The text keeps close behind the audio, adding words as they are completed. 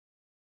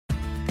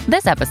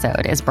This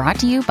episode is brought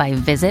to you by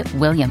Visit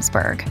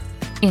Williamsburg.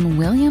 In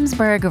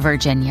Williamsburg,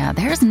 Virginia,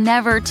 there's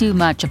never too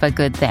much of a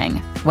good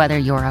thing. Whether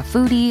you're a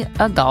foodie,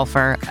 a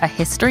golfer, a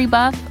history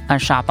buff, a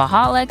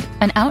shopaholic,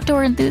 an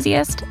outdoor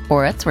enthusiast,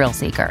 or a thrill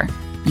seeker,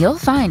 you'll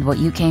find what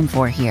you came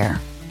for here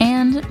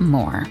and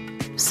more.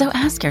 So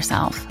ask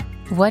yourself,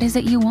 what is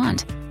it you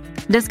want?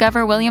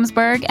 Discover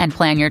Williamsburg and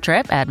plan your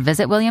trip at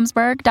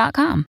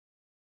visitwilliamsburg.com.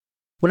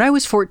 When I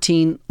was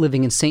 14,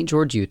 living in St.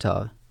 George,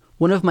 Utah,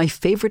 one of my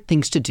favorite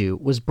things to do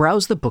was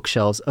browse the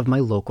bookshelves of my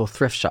local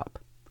thrift shop,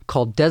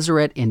 called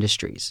Deseret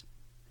Industries.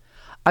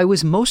 I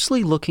was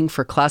mostly looking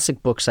for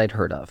classic books I'd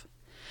heard of,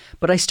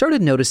 but I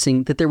started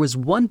noticing that there was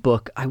one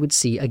book I would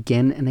see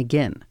again and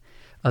again,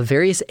 of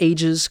various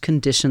ages,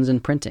 conditions,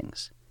 and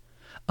printings.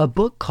 A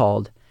book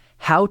called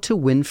How to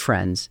Win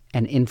Friends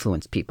and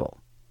Influence People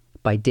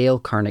by Dale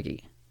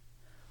Carnegie.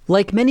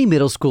 Like many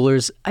middle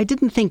schoolers, I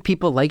didn't think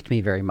people liked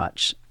me very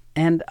much,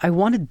 and I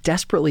wanted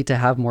desperately to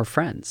have more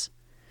friends.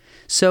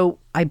 So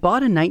I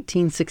bought a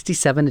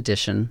 1967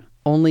 edition,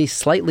 only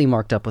slightly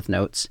marked up with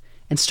notes,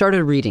 and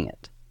started reading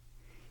it.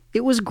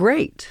 It was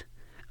great.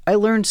 I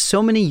learned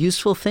so many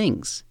useful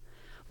things,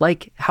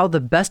 like how the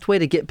best way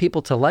to get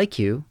people to like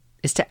you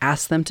is to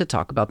ask them to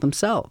talk about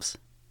themselves.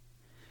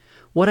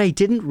 What I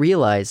didn't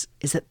realize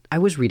is that I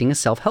was reading a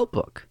self-help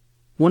book,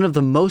 one of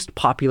the most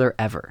popular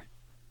ever.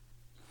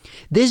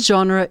 This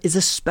genre is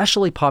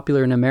especially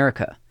popular in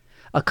America,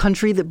 a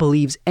country that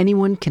believes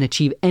anyone can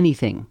achieve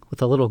anything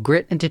with a little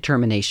grit and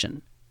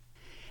determination.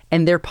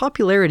 And their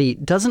popularity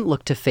doesn't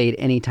look to fade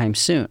anytime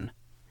soon.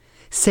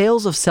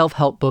 Sales of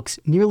self-help books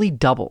nearly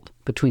doubled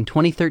between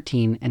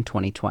 2013 and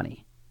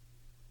 2020.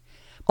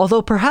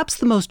 Although perhaps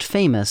the most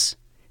famous,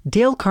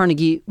 Dale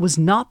Carnegie was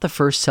not the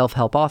first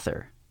self-help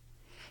author.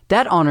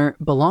 That honor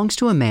belongs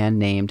to a man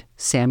named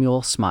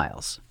Samuel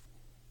Smiles.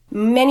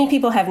 Many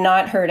people have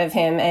not heard of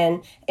him,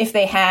 and if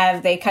they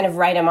have, they kind of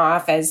write him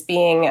off as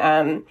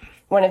being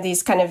one of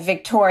these kind of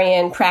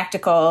Victorian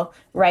practical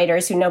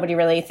writers who nobody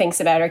really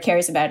thinks about or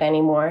cares about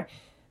anymore.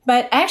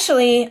 But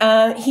actually,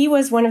 he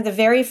was one of the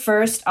very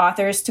first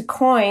authors to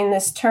coin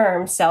this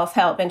term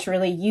self-help and to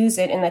really use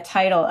it in the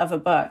title of a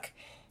book.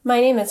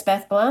 My name is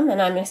Beth Blum,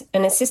 and I'm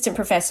an assistant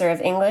professor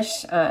of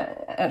English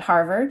at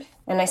Harvard,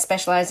 and I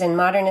specialize in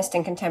modernist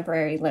and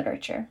contemporary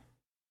literature.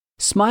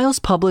 Smiles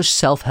published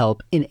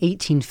self-help in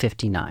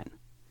 1859.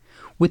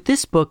 With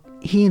this book,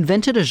 he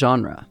invented a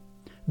genre,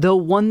 though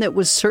one that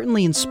was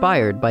certainly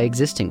inspired by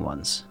existing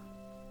ones.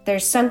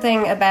 There's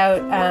something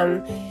about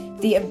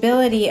the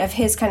ability of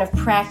his kind of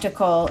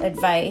practical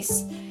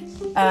advice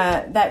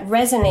that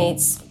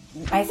resonates,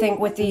 I think,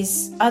 with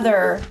these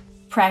other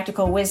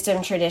practical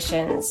wisdom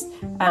traditions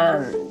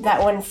that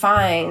one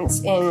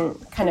finds in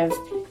kind of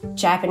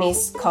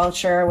Japanese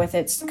culture with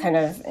its kind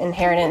of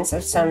inheritance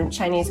of some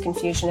Chinese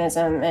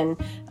Confucianism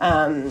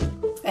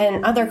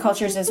and other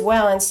cultures as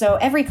well. And so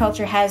every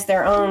culture has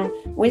their own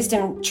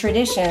wisdom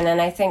tradition.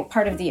 And I think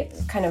part of the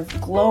kind of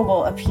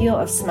global appeal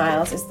of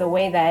Smiles is the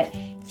way that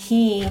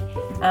he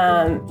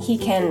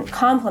can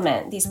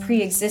complement these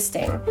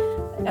pre-existing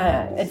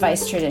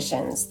advice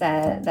traditions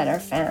that are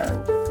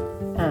found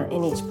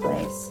in each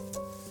place.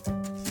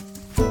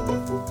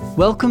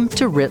 Welcome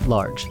to Writ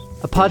Large,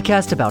 a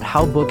podcast about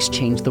how books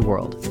change the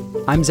world.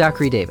 I'm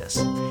Zachary Davis.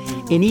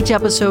 In each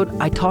episode,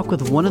 I talk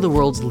with one of the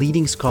world's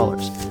leading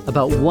scholars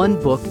about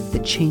one book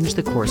that changed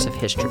the course of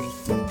history.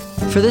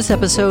 For this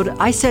episode,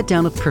 I sat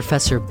down with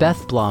Professor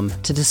Beth Blum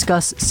to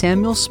discuss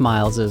Samuel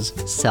Smiles'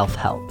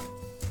 self-help.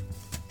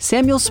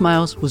 Samuel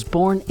Smiles was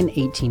born in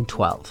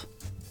 1812.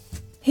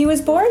 He was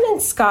born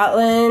in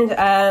Scotland.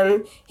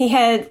 He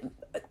had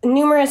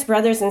numerous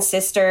brothers and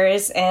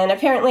sisters, and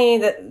apparently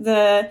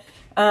the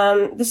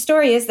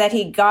story is that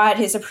he got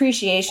his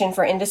appreciation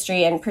for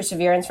industry and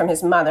perseverance from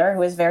his mother, who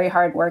was very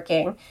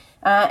hardworking,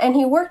 and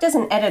he worked as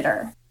an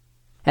editor.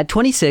 At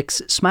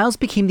 26, Smiles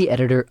became the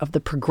editor of the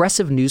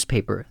progressive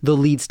newspaper, The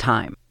Leeds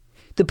Time.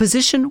 The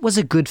position was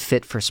a good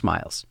fit for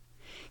Smiles.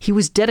 He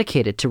was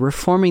dedicated to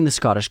reforming the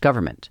Scottish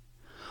government.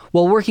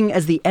 While working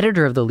as the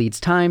editor of The Leeds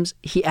Times,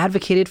 he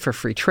advocated for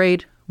free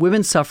trade,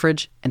 women's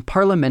suffrage, and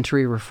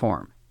parliamentary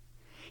reform.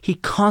 He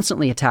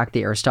constantly attacked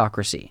the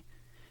aristocracy,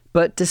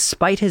 but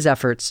despite his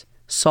efforts,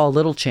 saw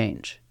little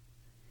change.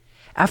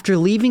 After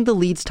leaving the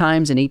Leeds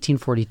Times in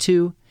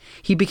 1842,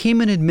 he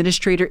became an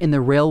administrator in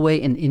the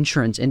railway and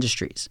insurance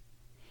industries.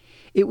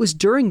 It was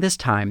during this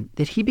time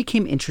that he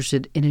became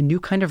interested in a new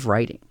kind of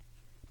writing,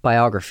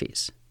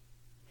 biographies.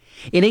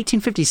 In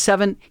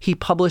 1857, he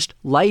published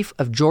Life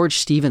of George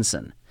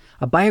Stephenson,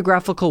 a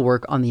biographical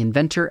work on the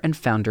inventor and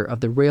founder of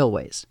the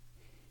railways.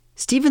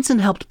 Stephenson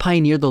helped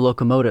pioneer the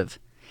locomotive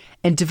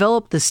and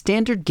develop the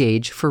standard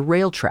gauge for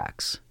rail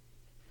tracks.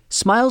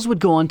 Smiles would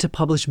go on to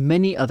publish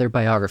many other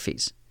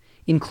biographies,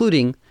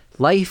 including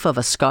Life of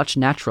a Scotch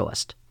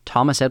Naturalist,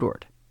 Thomas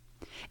Edward,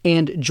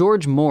 and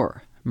George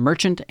Moore,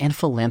 merchant and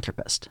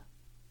philanthropist.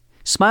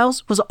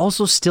 Smiles was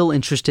also still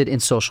interested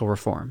in social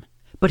reform,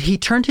 but he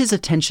turned his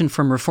attention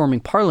from reforming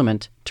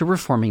Parliament to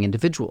reforming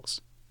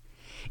individuals.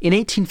 In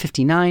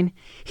 1859,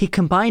 he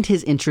combined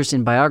his interest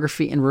in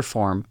biography and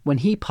reform when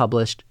he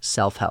published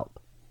Self-Help.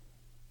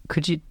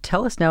 Could you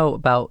tell us now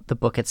about the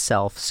book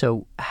itself?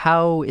 So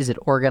how is it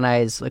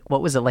organized? Like,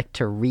 what was it like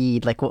to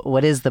read? Like,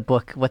 what is the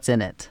book? What's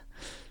in it?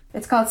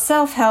 It's called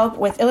Self-Help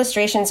with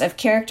Illustrations of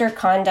Character,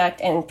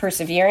 Conduct, and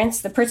Perseverance.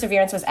 The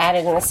perseverance was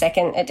added in the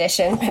second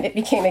edition, but it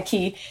became a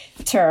key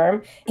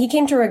term. He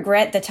came to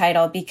regret the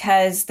title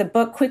because the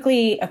book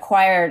quickly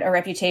acquired a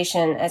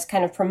reputation as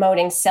kind of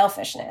promoting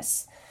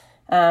selfishness.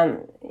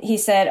 He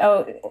said,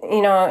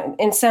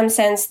 in some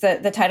sense,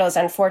 the title is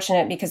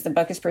unfortunate because the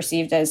book is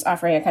perceived as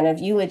offering a kind of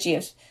eulogy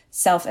of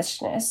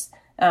selfishness.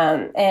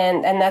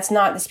 And that's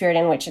not the spirit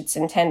in which it's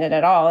intended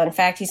at all. In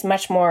fact, he's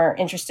much more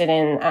interested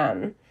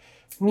in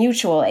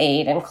mutual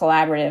aid and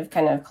collaborative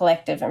kind of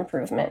collective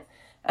improvement.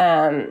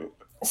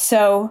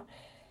 So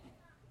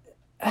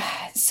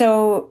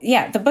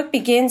the book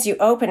begins, you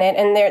open it,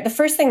 and the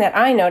first thing that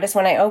I notice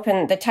when I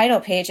open the title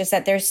page is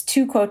that there's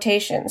two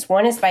quotations.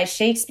 One is by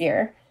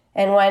Shakespeare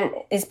and one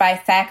is by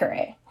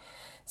Thackeray.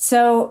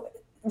 So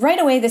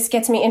right away, this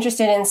gets me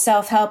interested in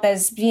self-help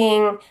as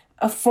being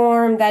a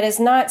form that is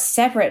not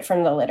separate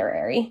from the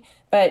literary,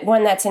 but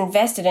one that's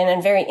invested in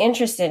and very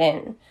interested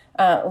in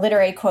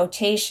literary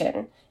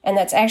quotation, and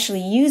that's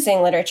actually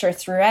using literature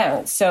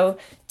throughout. So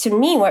to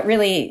me, what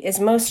really is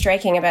most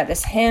striking about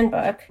this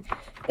handbook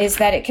is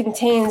that it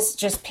contains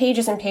just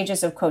pages and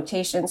pages of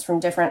quotations from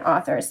different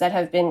authors that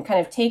have been kind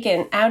of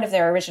taken out of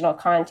their original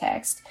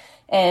context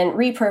and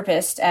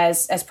repurposed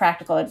as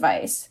practical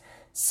advice.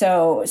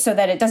 So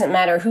that it doesn't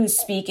matter who's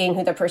speaking,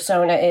 who the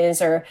persona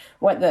is, or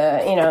what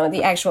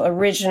the actual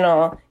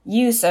original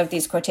use of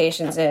these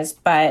quotations is,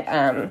 but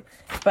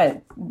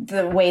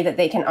the way that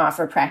they can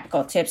offer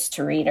practical tips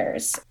to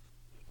readers.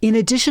 In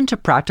addition to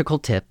practical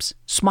tips,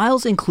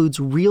 Smiles includes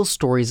real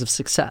stories of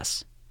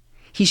success.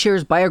 He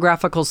shares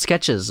biographical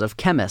sketches of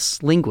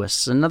chemists,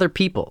 linguists, and other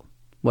people,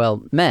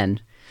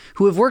 men,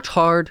 who have worked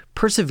hard,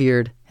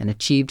 persevered, and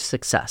achieved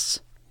success.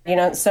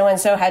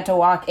 So-and-so had to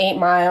walk 8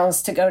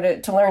 miles to go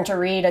to learn to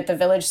read at the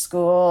village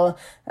school.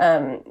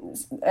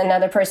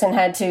 Another person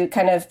had to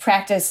kind of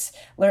practice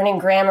learning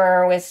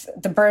grammar with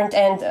the burnt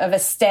end of a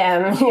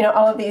stem.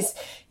 All of these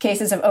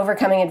cases of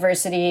overcoming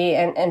adversity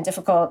and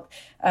difficult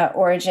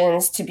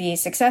origins to be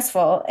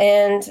successful.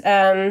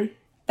 And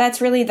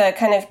that's really the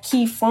kind of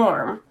key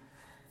form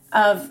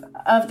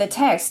of the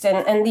text.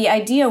 And the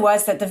idea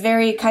was that the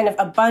very kind of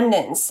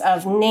abundance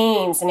of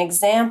names and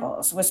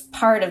examples was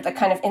part of the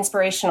kind of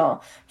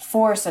inspirational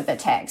force of the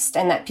text,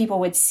 and that people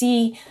would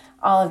see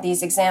all of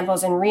these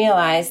examples and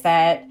realize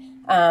that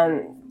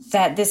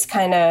that this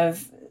kind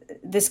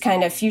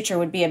of future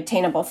would be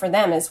obtainable for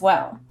them as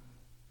well.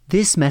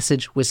 This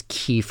message was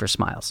key for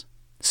Smiles.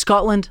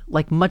 Scotland,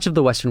 like much of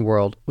the Western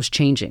world, was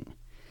changing.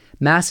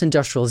 Mass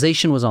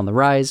industrialization was on the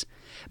rise.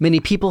 Many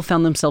people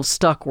found themselves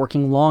stuck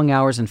working long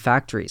hours in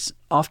factories,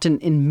 often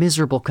in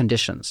miserable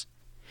conditions.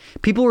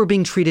 People were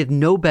being treated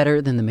no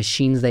better than the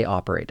machines they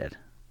operated.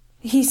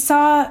 He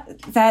saw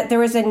that there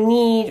was a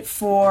need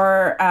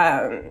for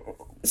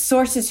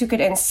sources who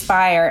could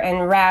inspire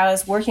and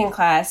rouse working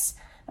class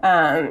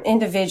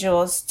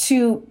individuals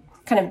to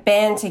kind of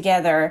band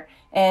together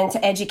and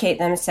to educate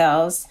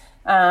themselves.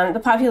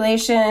 The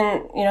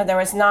population, there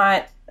was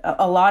not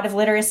a lot of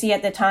literacy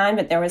at the time,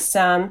 but there was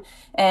some,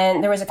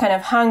 and there was a kind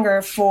of hunger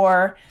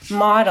for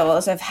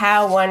models of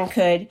how one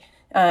could,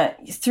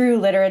 through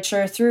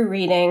literature, through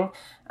reading,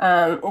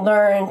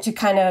 learn to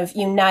kind of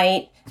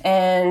unite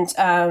and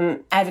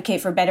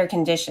advocate for better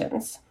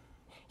conditions.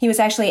 He was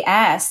actually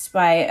asked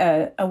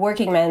by a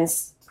working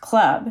men's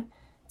club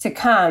to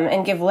come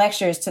and give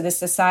lectures to the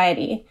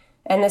society.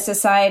 And the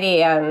society,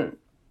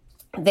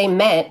 they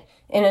met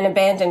in an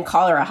abandoned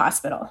cholera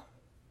hospital.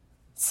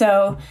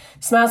 So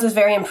Smiles was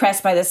very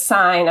impressed by this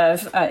sign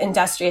of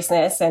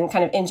industriousness and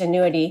kind of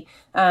ingenuity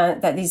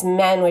that these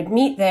men would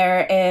meet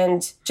there,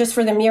 and just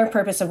for the mere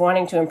purpose of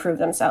wanting to improve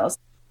themselves.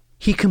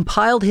 He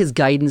compiled his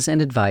guidance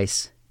and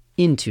advice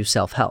into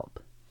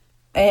Self-Help.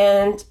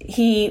 And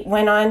he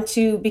went on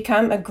to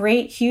become a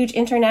great, huge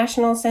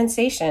international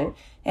sensation,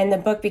 and the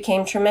book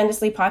became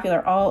tremendously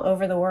popular all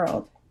over the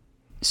world.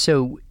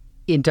 So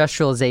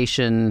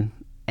industrialization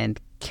and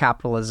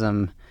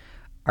capitalism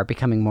are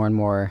becoming more and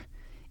more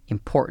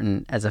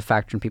important as a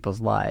factor in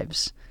people's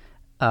lives.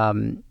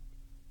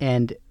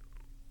 And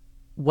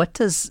what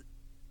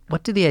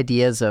do the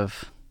ideas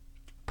of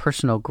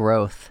personal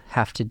growth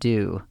have to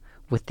do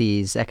with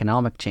these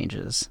economic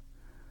changes?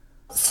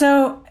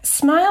 So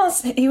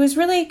Smiles, he was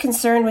really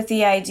concerned with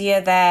the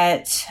idea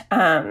that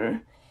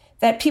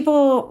that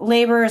people,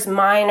 laborers,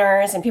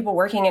 miners, and people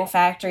working in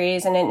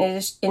factories and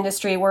in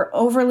industry were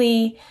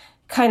overly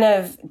kind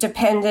of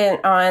dependent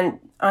on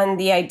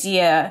the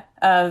idea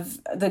of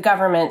the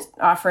government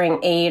offering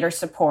aid or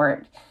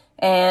support.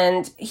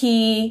 And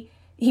he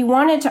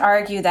wanted to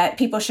argue that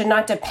people should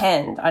not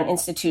depend on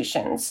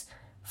institutions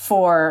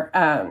for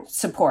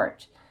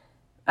support.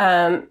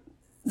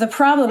 The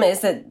problem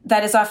is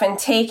that is often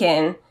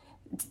taken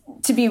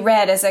to be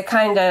read as a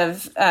kind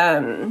of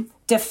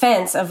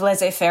defense of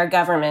laissez-faire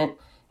government.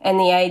 and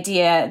the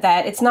idea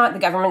that it's not the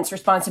government's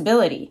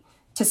responsibility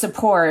to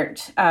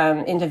support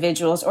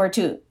individuals or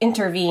to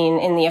intervene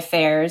in the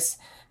affairs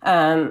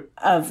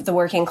of the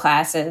working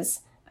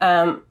classes.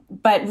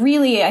 But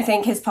really, I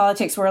think his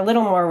politics were a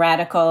little more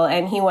radical,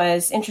 and he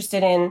was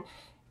interested in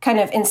kind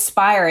of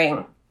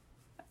inspiring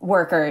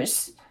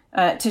workers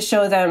to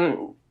show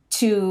them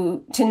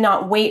to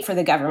not wait for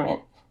the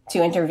government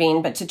to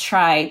intervene, but to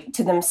try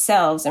to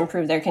themselves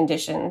improve their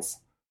conditions.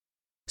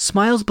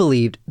 Smiles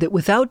believed that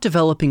without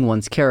developing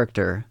one's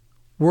character,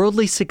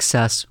 worldly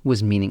success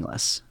was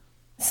meaningless.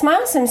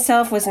 Smiles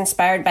himself was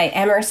inspired by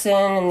Emerson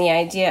and the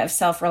idea of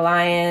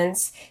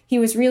self-reliance. He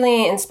was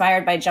really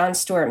inspired by John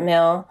Stuart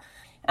Mill.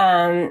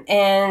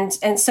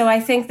 And so I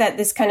think that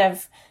this kind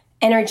of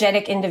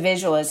energetic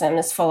individualism,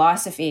 this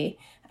philosophy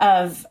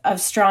of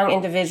strong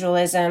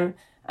individualism,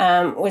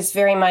 was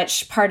very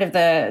much part of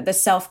the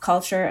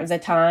self-culture of the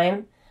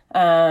time.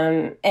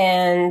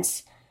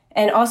 And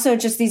also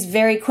just these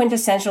very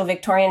quintessential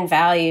Victorian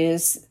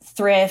values,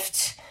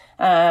 thrift,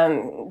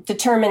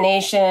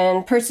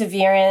 determination,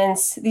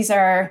 perseverance. These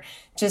are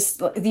just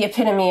the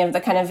epitome of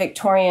the kind of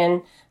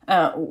Victorian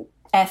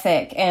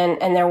ethic,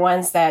 and they're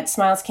ones that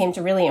Smiles came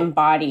to really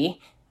embody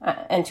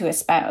and to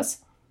espouse.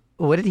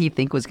 What did he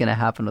think was going to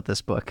happen with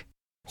this book?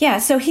 Yeah,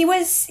 so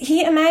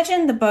he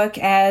imagined the book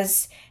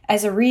as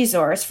a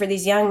resource for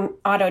these young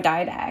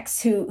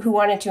autodidacts who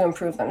wanted to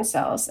improve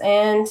themselves.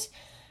 And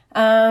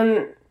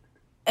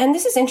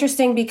this is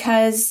interesting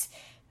because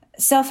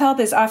self-help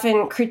is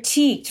often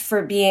critiqued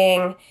for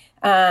being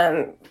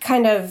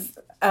kind of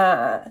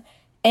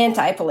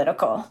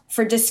anti-political,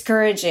 for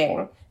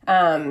discouraging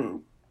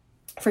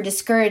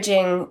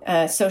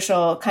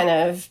social kind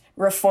of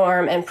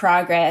reform and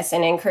progress,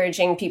 and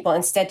encouraging people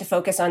instead to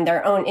focus on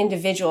their own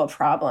individual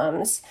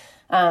problems,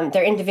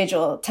 their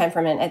individual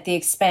temperament at the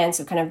expense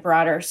of kind of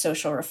broader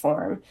social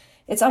reform.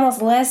 It's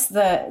almost less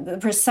the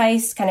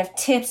precise kind of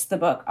tips the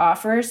book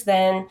offers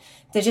than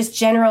the just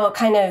general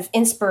kind of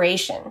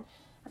inspiration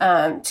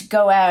to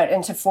go out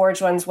and to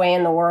forge one's way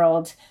in the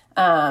world,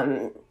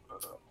 to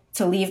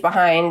leave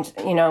behind,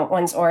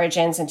 one's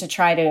origins and to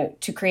try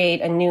to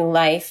create a new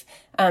life.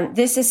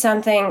 This is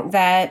something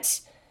that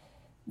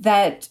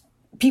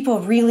people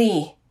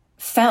really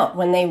felt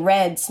when they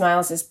read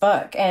Smiles's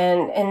book,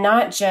 and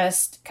not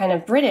just kind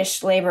of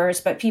British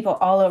laborers, but people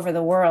all over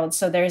the world.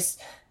 So there's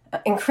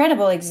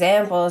incredible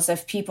examples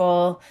of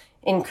people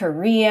in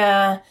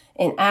Korea,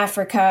 in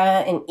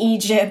Africa, in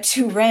Egypt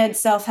who read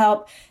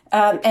self-help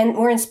and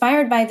were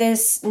inspired by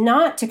this,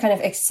 not to kind of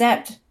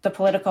accept the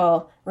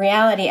political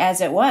reality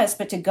as it was,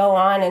 but to go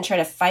on and try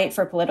to fight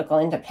for political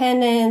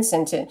independence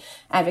and to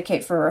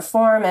advocate for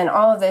reform and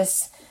all of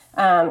this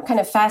kind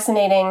of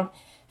fascinating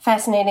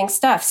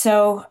stuff.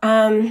 So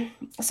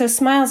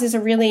Smiles is a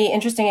really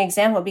interesting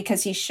example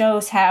because he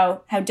shows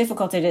how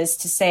difficult it is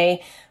to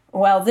say,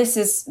 well, this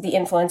is the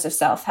influence of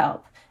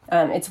self-help.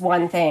 It's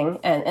one thing,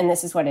 and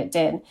this is what it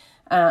did.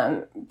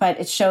 But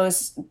it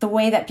shows the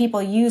way that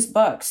people use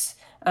books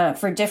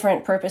for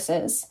different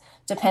purposes,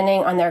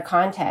 depending on their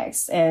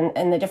context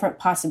and the different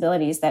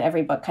possibilities that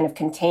every book kind of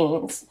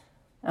contains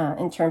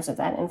in terms of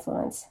that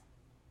influence.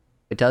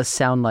 It does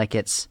sound like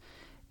it's,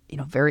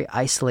 very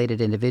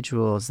isolated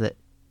individuals, that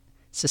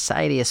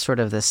society is sort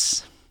of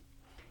this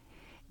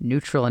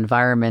neutral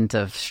environment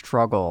of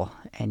struggle,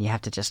 and you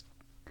have to just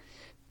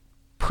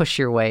push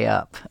your way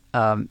up.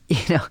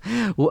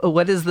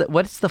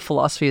 What's the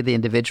philosophy of the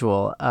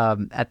individual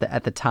at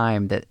the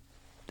time that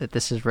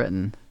this is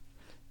written?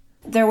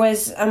 There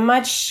was a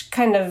much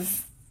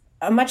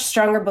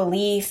stronger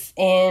belief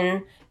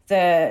in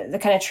the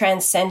kind of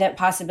transcendent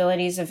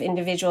possibilities of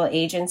individual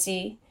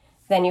agency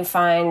than you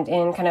find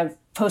in kind of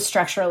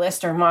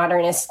post-structuralist or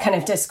modernist kind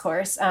of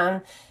discourse.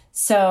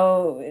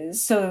 So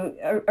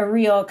a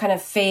real kind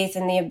of faith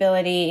in the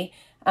ability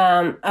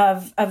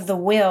of the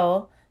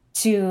will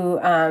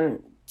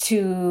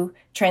to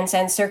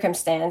transcend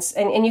circumstance.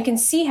 And you can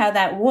see how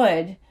that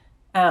would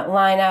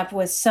line up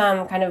with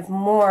some kind of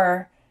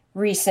more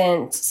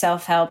recent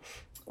self-help,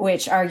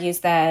 which argues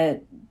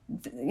that,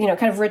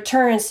 kind of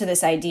returns to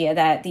this idea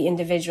that the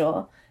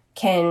individual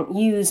can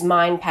use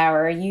mind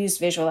power, use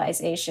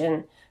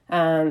visualization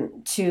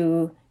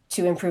to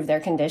improve their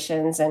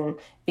conditions and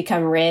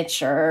become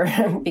rich or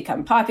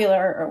become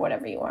popular or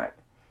whatever you want.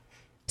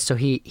 So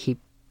he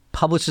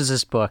publishes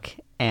this book,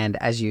 and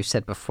as you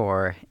said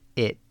before,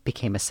 it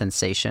became a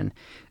sensation.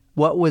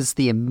 What was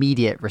the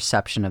immediate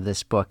reception of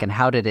this book, and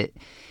how did it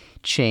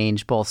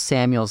change both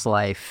Samuel's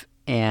life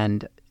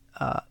and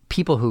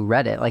people who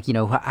read it? Like,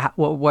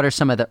 what are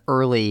some of the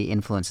early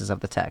influences of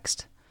the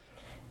text?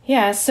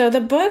 Yeah, so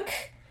the book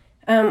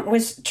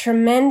was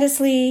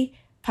tremendously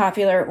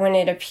popular when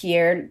it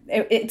appeared.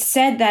 It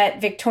said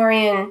that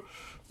Victorian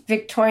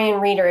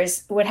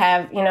readers would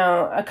have,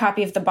 a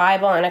copy of the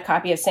Bible and a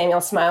copy of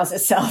Samuel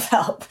Smiles'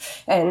 Self-Help.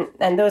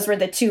 And those were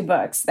the two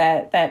books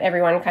that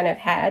everyone kind of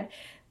had.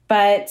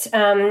 But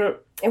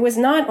it was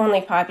not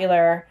only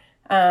popular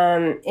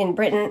in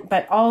Britain,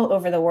 but all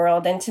over the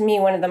world. And to me,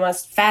 one of the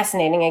most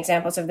fascinating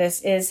examples of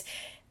this is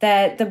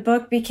that the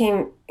book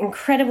became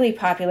incredibly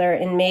popular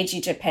in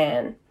Meiji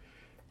Japan.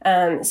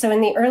 So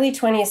in the early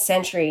 20th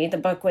century, the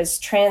book was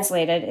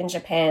translated in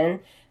Japan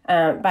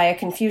by a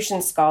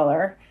Confucian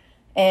scholar,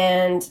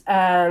 and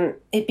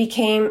it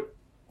became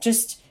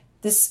just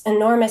this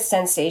enormous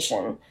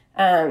sensation.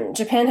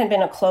 Japan had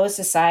been a closed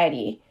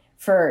society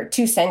for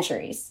 2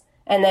 centuries,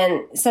 and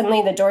then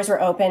suddenly the doors were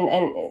opened,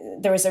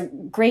 and there was a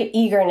great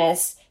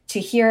eagerness to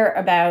hear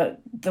about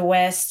the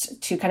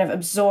West, to kind of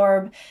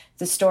absorb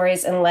the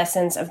stories and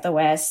lessons of the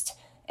West.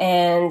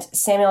 And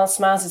Samuel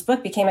Smiles'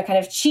 book became a kind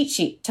of cheat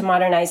sheet to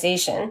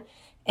modernization.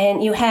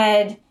 And you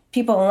had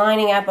people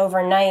lining up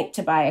overnight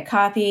to buy a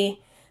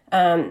copy.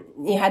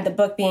 You had the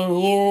book being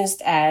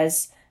used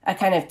as a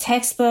kind of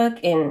textbook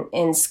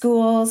in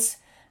schools.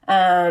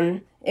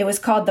 It was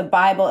called the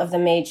Bible of the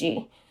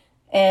Meiji.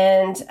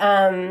 And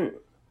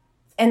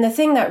the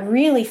thing that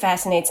really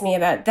fascinates me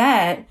about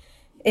that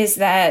is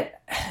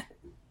that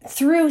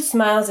through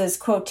Smiles's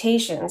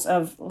quotations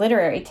of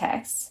literary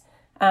texts,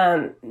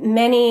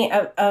 many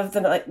of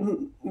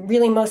the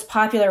really most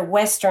popular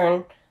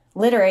Western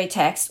literary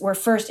texts were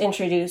first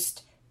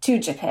introduced to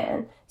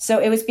Japan. So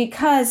it was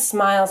because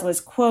Smiles was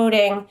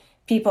quoting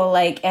people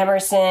like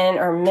Emerson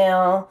or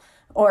Mill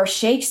or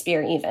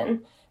Shakespeare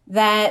even,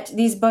 that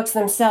these books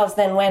themselves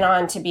then went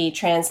on to be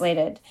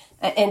translated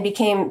and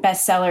became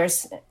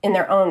bestsellers in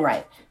their own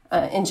right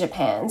in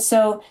Japan.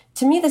 So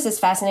to me, this is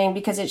fascinating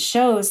because it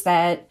shows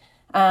that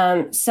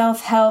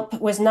self-help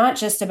was not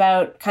just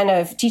about kind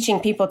of teaching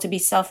people to be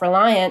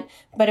self-reliant,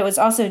 but it was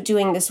also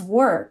doing this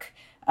work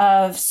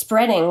of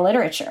spreading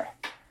literature,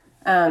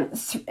 and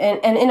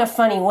in a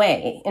funny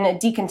way, in a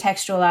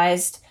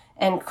decontextualized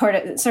and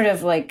sort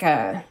of like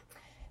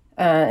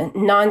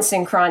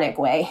non-synchronic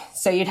way.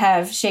 So you'd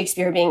have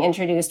Shakespeare being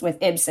introduced with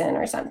Ibsen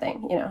or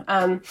something,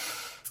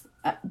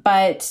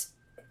 but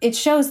it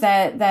shows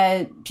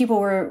that people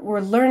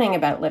were learning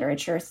about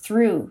literature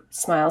through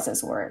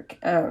Smiles's work.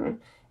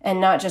 And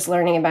not just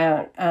learning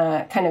about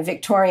kind of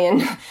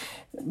Victorian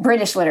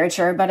British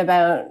literature, but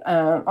about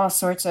all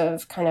sorts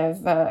of kind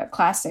of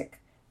classic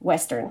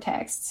Western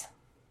texts.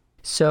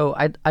 So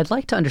I'd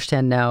like to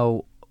understand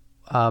now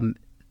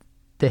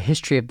the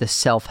history of the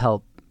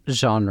self-help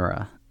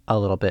genre a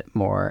little bit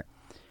more.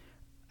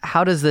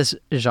 How does this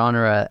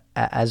genre,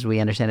 as we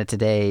understand it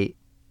today,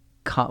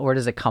 where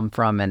does it come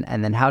from,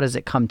 and then how does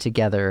it come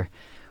together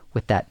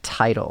with that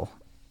title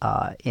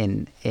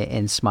in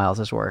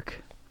Smiles's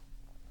work?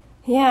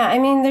 Yeah, I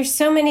mean, there's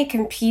so many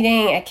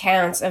competing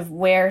accounts of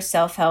where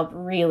self-help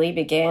really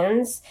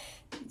begins.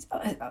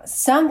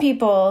 Some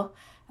people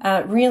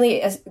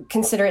really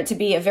consider it to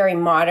be a very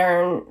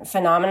modern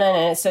phenomenon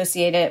and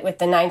associate it with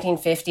the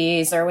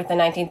 1950s or with the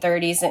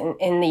 1930s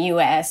in the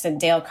U.S. and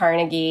Dale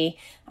Carnegie.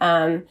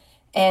 And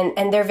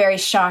they're very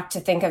shocked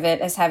to think of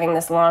it as having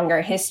this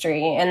longer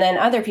history. And then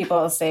other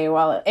people say,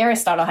 well,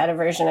 Aristotle had a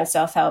version of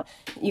self-help.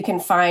 You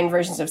can find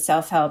versions of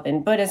self-help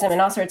in Buddhism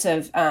and all sorts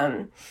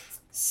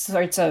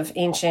of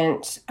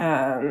ancient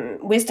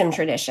wisdom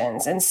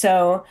traditions. And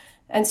so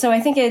I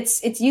think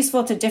it's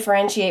useful to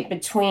differentiate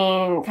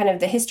between kind of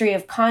the history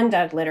of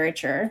conduct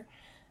literature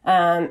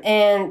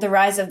and the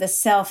rise of the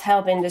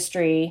self-help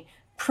industry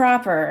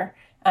proper,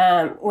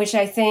 which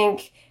I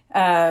think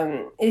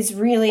is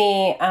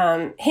really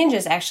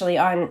hinges actually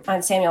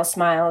on Samuel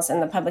Smiles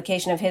and the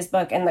publication of his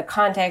book and the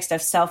context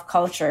of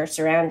self-culture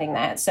surrounding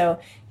that. So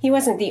he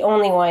wasn't the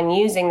only one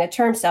using the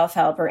term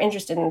self-help or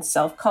interested in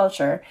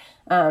self-culture.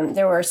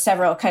 There were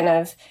several kind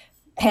of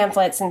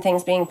pamphlets and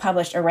things being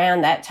published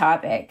around that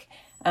topic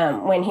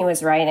when he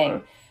was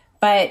writing.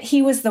 But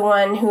he was the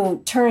one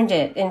who turned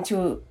it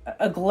into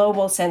a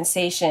global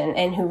sensation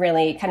and who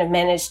really kind of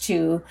managed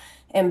to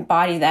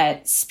embody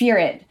that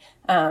spirit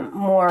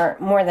more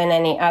than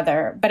any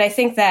other. But I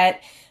think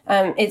that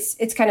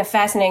it's kind of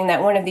fascinating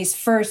that one of these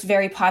first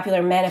very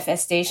popular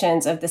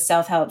manifestations of the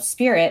self-help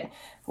spirit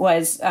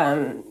was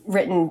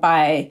written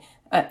by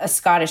a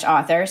Scottish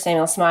author,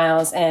 Samuel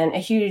Smiles, and a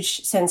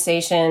huge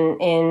sensation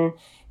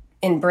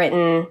in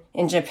Britain,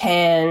 in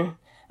Japan,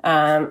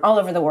 all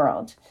over the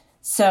world.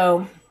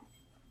 So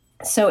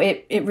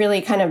it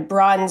really kind of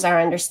broadens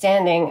our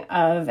understanding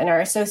of and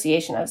our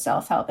association of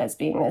self-help as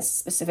being this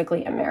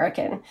specifically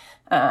American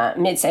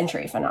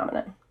mid-century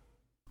phenomenon.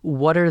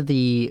 What are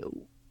the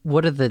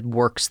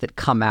works that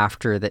come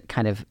after that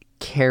kind of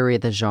carry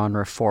the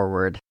genre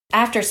forward?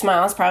 After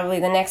Smiles, probably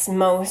the next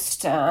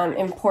most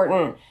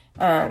important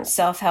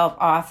self-help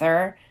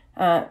author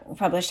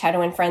published How to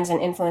Win Friends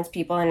and Influence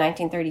People in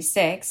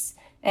 1936.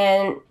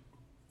 And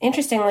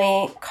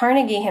interestingly,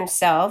 Carnegie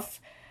himself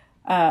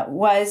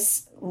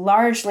was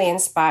largely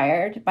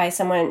inspired by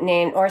someone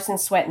named Orson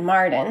Swett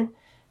Marden,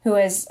 who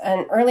is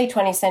an early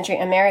 20th century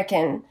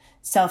American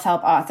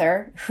self-help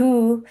author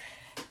who,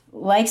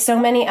 like so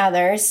many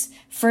others,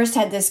 first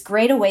had this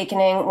great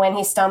awakening when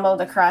he stumbled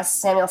across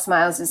Samuel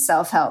Smiles'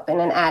 self-help in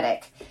an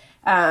attic.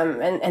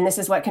 And this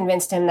is what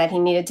convinced him that he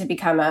needed to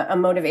become a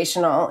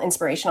motivational,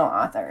 inspirational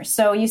author.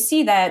 So you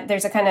see that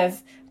there's a kind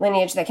of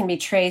lineage that can be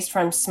traced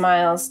from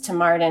Smiles to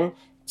Marden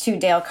to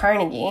Dale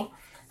Carnegie.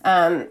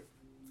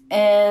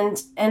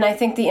 and I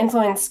think the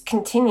influence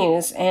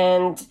continues.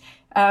 And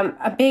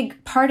a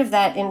big part of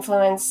that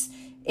influence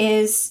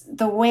is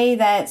the way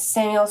that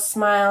Samuel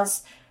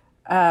Smiles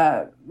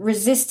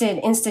resisted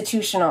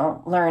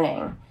institutional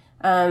learning,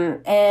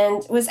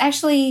 and was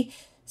actually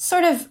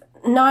sort of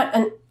not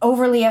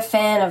overly a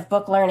fan of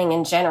book learning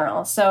in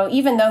general. So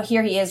even though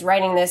here he is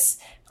writing this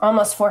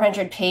almost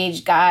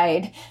 400-page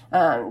guide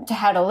to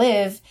how to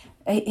live,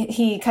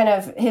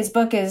 his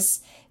book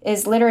is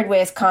littered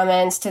with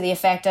comments to the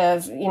effect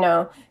of,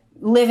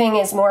 living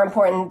is more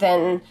important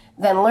than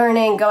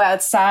learning. Go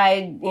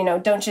outside,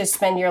 don't just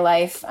spend your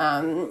life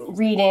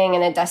reading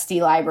in a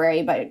dusty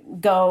library, but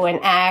go and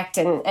act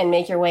and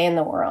make your way in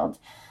the world.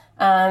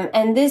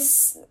 And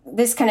this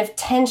kind of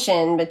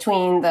tension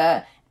between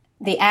the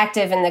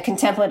active and the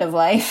contemplative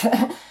life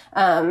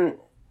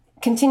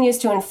continues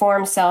to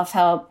inform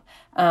self-help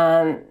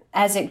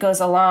as it goes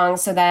along,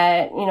 so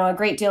that, a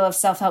great deal of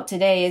self-help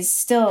today is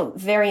still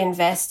very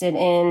invested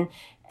in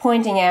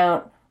pointing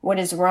out what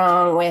is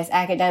wrong with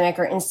academic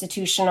or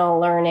institutional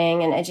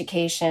learning and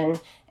education,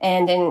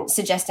 and in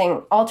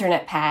suggesting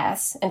alternate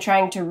paths and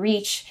trying to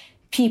reach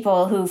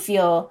people who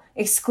feel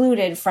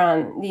excluded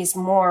from these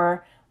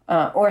more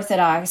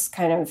orthodox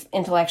kind of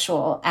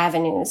intellectual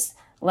avenues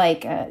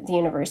like the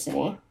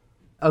university.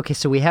 Okay,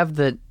 so we have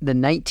the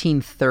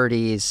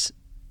 1930s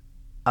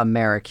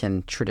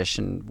American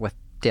tradition with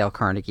Dale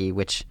Carnegie,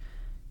 which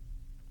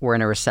we're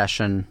in a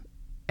recession,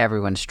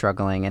 everyone's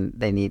struggling, and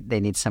they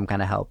need some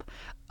kind of help.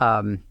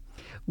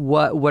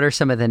 What are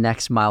some of the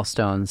next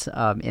milestones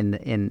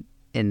in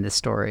the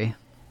story?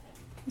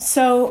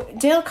 So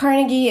Dale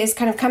Carnegie is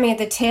kind of coming at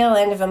the tail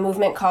end of a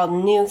movement called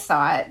New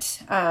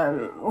Thought,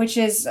 which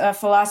is a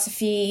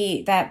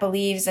philosophy that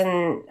believes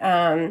in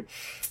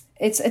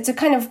it's a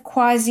kind of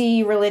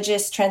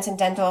quasi-religious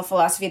transcendental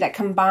philosophy that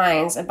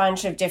combines a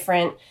bunch of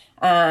different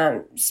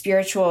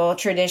spiritual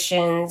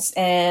traditions,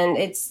 and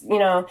it's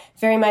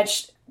very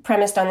much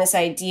premised on this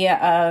idea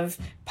of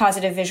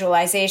positive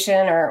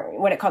visualization, or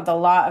what it called the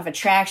law of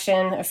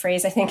attraction, a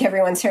phrase I think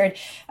everyone's heard.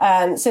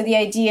 So the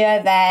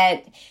idea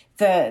that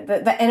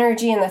the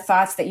energy and the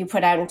thoughts that you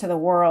put out into the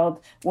world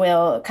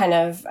will kind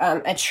of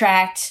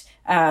attract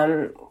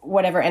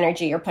whatever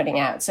energy you're putting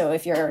out. So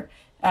if you're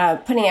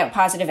putting out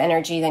positive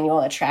energy, then you will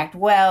attract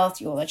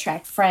wealth, you will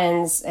attract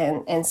friends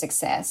and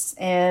success.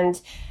 And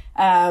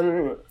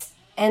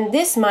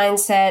this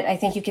mindset, I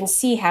think you can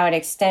see how it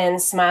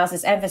extends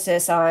Smiles'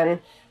 emphasis on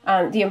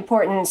the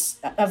importance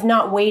of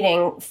not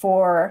waiting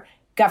for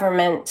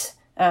government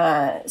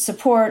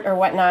support or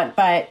whatnot,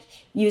 but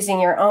using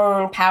your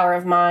own power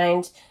of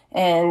mind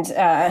and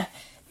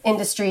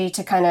industry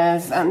to kind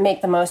of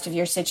make the most of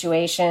your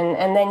situation.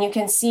 And then you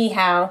can see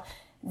how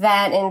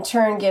that in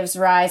turn gives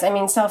rise. I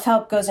mean,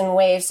 self-help goes in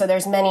waves, so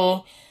there's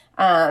many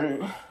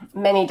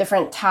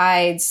different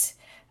tides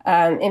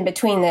in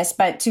between this,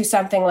 but to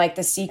something like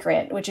The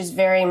Secret, which is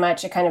very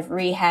much a kind of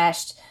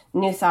rehashed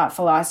New Thought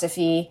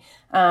philosophy.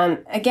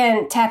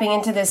 Again, tapping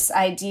into this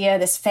idea,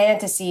 this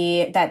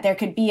fantasy that there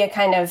could be a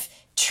kind of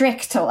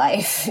trick to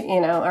life,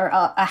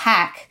 or a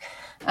hack.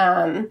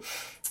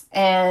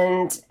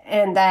 And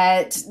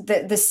that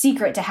the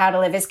secret to how to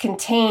live is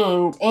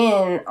contained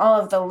in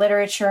all of the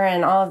literature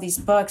and all of these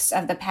books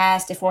of the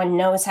past, if one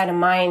knows how to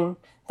mine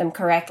them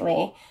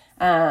correctly.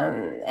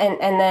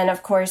 And then,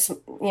 of course,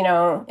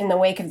 in the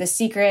wake of The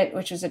Secret,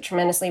 which was a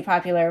tremendously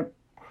popular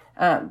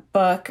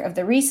book of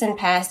the recent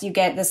past, you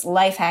get this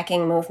life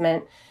hacking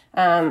movement,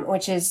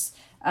 which is,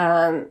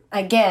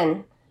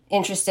 again,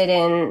 interested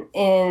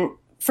in,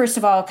 first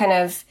of all, kind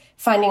of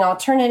finding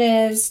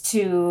alternatives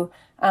to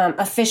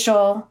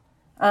official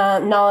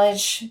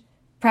knowledge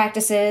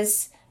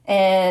practices,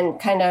 and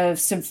kind of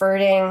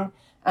subverting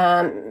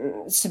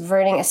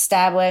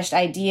established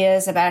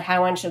ideas about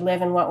how one should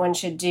live and what one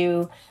should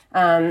do,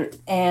 and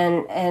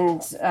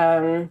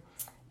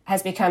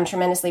has become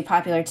tremendously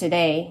popular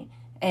today.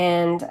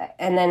 And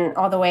then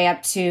all the way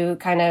up to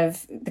kind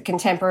of the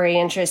contemporary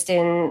interest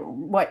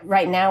in what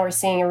right now we're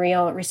seeing a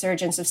real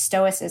resurgence of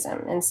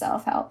Stoicism and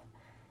self-help.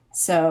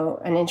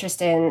 So an interest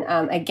in,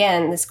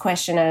 again, this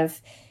question of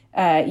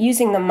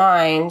using the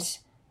mind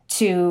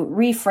to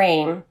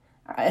reframe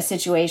a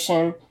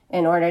situation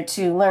in order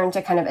to learn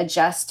to kind of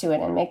adjust to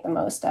it and make the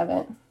most of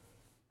it.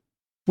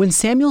 When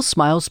Samuel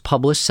Smiles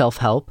published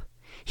Self-Help,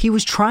 he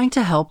was trying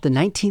to help the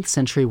 19th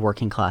century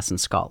working class in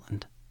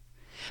Scotland.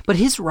 But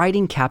his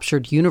writing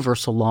captured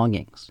universal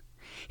longings.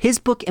 His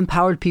book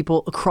empowered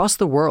people across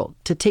the world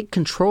to take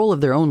control of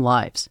their own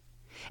lives,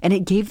 and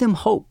it gave them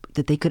hope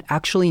that they could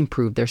actually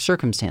improve their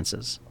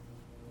circumstances.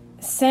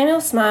 Samuel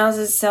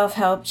Smiles'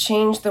 self-help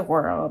changed the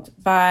world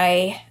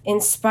by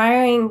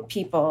inspiring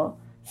people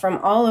from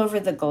all over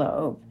the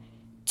globe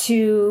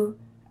to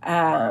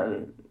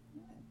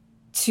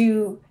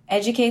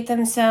educate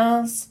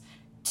themselves,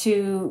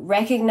 to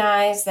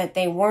recognize that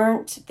they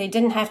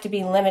didn't have to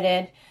be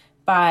limited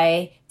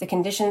by the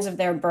conditions of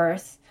their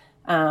birth,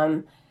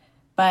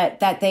 but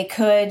that they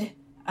could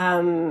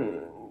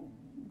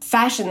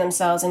fashion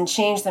themselves and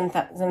change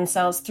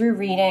themselves through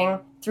reading,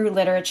 through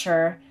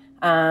literature,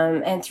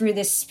 and through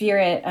this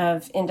spirit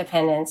of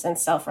independence and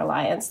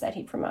self-reliance that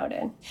he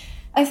promoted.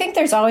 I think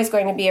there's always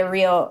going to be a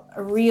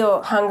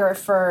real hunger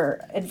for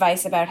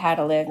advice about how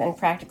to live and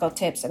practical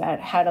tips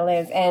about how to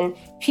live, and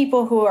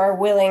people who are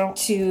willing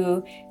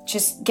to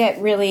just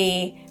get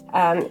really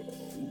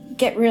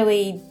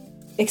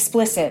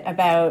explicit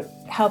about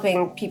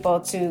helping people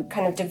to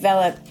kind of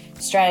develop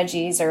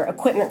strategies or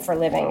equipment for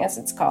living, as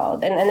it's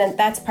called. And then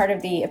that's part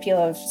of the appeal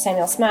of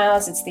Samuel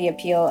Smiles. It's the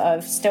appeal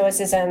of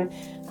Stoicism,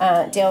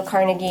 Dale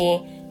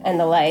Carnegie, and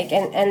the like.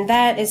 And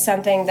that is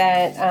something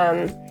that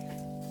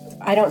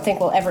I don't think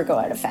will ever go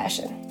out of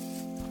fashion.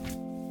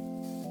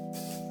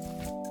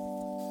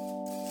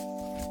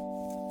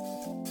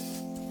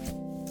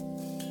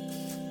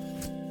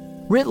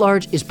 Writ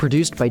Large is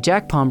produced by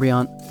Jack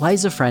Pombriant,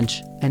 Liza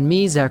French, and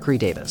me, Zachary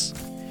Davis.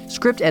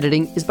 Script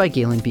editing is by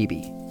Galen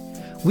Beebe.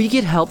 We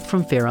get help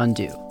from Fair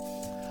Undo.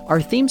 Our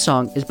theme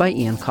song is by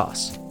Ian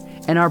Koss,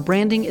 and our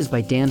branding is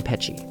by Dan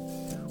Pecci.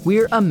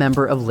 We're a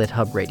member of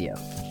LitHub Radio.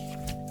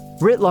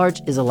 Writ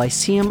Large is a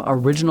Lyceum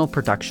original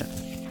production.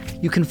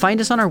 You can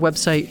find us on our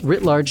website,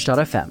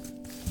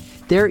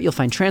 writlarge.fm. There you'll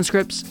find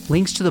transcripts,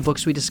 links to the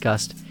books we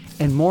discussed,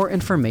 and more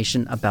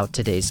information about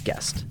today's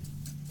guest.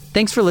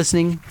 Thanks for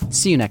listening.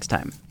 See you next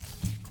time.